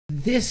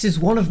This is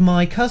one of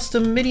my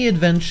custom mini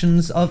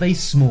inventions of a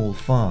small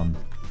farm.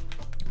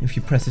 If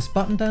you press this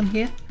button down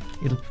here,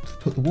 it'll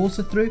put the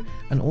water through,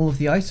 and all of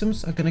the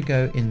items are going to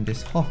go in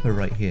this hopper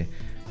right here,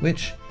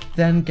 which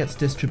then gets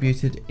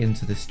distributed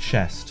into this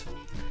chest.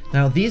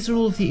 Now these are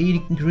all of the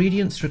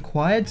ingredients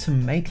required to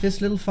make this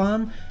little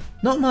farm.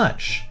 Not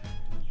much.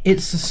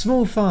 It's a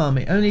small farm.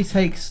 It only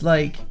takes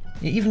it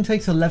even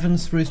takes 11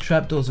 spruce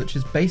trapdoors, which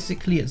is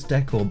basically its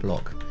decor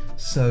block.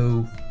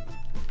 So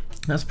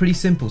that's pretty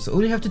simple. So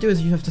all you have to do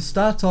is you have to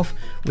start off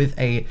with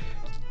a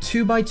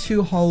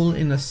 2x2 hole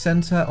in the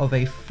center of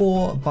a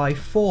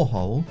 4x4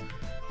 hole,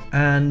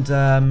 and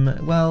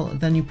well,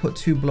 then you put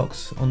 2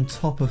 blocks on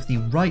top of the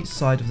right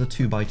side of the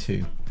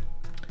 2x2,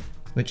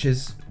 which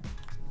is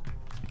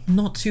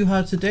not too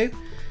hard to do.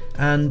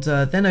 And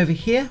then over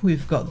here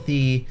we've got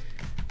the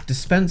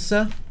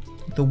dispenser,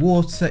 the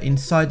water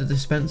inside the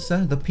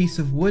dispenser, the piece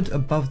of wood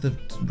above the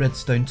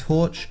redstone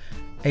torch,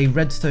 a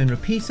redstone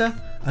repeater,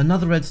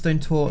 another redstone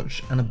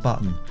torch, and a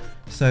button.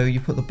 So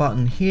you put the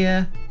button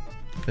here,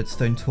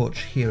 redstone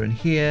torch here and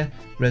here,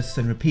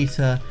 redstone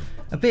repeater,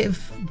 a bit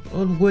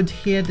of wood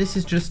here. This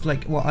is just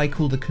like what I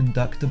call the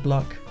conductor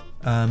block,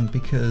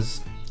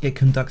 because it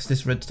conducts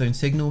this redstone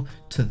signal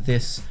to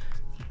this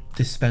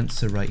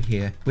dispenser right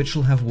here, which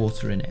will have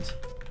water in it.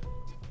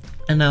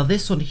 And now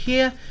this one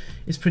here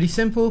is pretty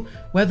simple.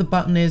 Where the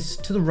button is,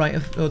 to the right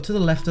of, or to the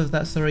left of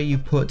that, sorry, you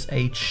put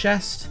a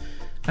chest,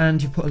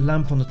 and you put a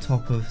lamp on the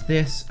top of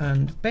this,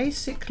 and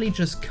basically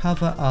just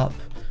cover up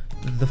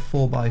the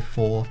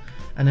 4x4.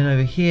 And then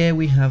over here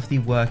we have the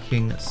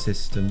working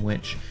system,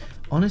 which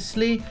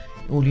honestly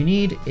all you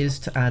need is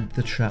to add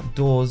the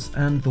trapdoors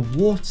and the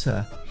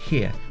water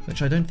here,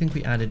 which I don't think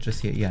we added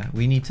just yet. Yeah,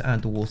 we need to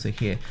add the water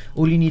here.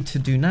 All you need to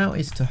do now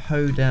is to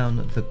hoe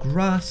down the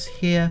grass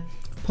here,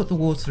 put the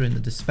water in the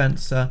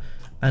dispenser,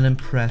 and then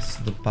press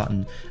the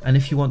button. And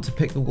if you want to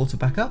pick the water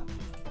back up,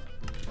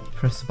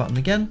 press the button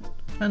again,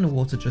 and the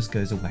water just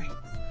goes away.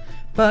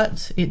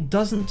 But it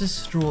doesn't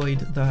destroy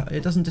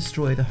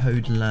the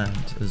hoed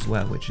land as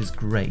well, which is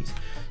great.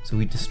 So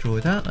we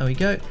destroy that, there we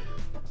go.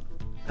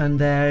 And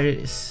there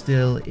it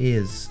still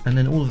is. And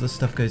then all of the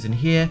stuff goes in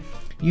here.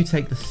 You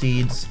take the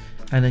seeds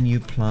and then you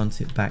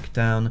plant it back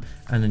down,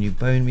 and then you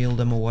bone meal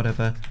them or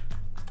whatever.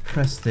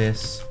 Press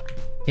this,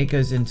 it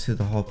goes into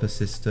the hopper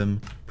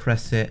system,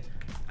 press it,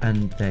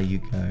 and there you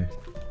go.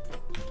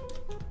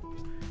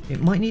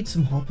 It might need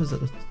some hoppers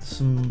at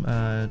some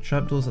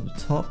trapdoors at the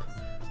top,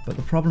 but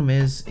the problem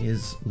is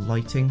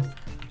lighting,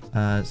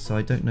 so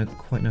I don't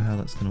quite know how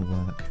that's going to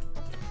work.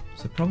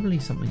 So probably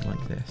something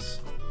like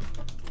this.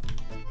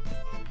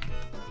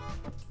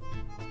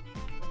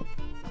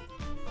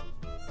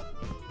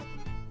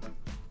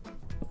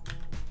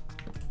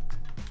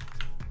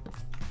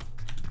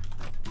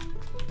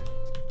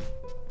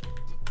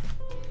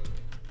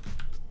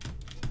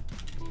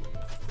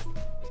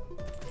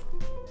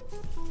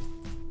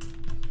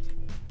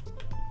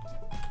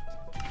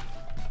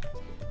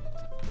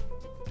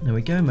 There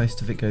we go,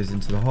 most of it goes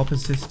into the hopper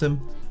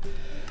system.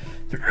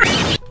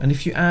 And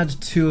if you add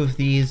 2 of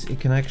these, it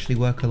can actually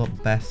work a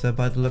lot better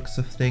by the looks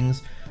of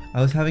things.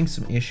 I was having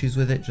some issues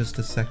with it just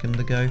a second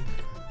ago,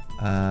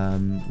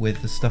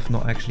 with the stuff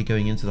not actually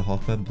going into the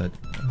hopper, but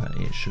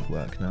it should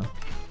work now.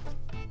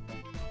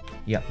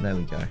 Yep, there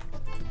we go.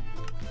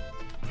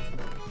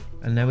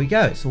 And there we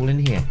go, it's all in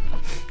here.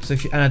 So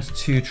if you add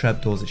 2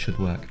 trapdoors, it should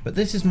work. But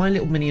this is my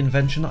little mini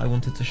invention that I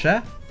wanted to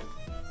share.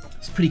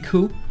 It's pretty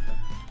cool.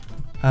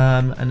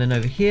 And then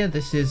over here,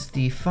 this is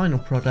the final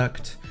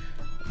product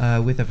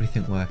with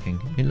everything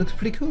working. It looks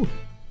pretty cool.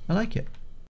 I like it.